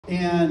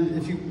And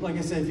if you, like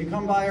I said, if you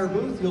come by our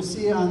booth, you'll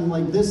see on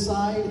like this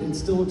side, it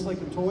still looks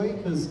like a toy,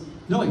 because,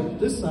 no, like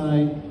this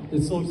side,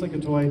 it still looks like a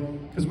toy,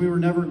 because we were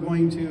never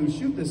going to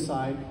shoot this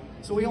side,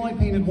 so we only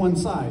painted one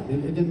side.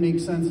 It didn't make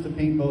sense to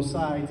paint both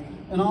sides.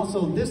 And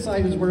also, this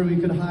side is where we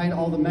could hide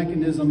all the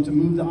mechanism to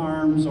move the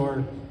arms,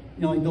 or,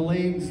 you know, like the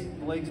legs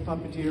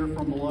puppeteer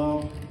from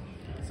below,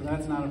 so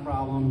that's not a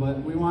problem.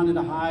 But we wanted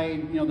to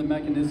hide, you know, the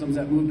mechanisms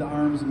that move the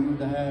arms and move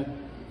the head.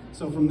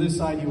 So from this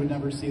side, you would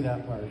never see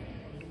that part.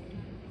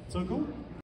 So cool.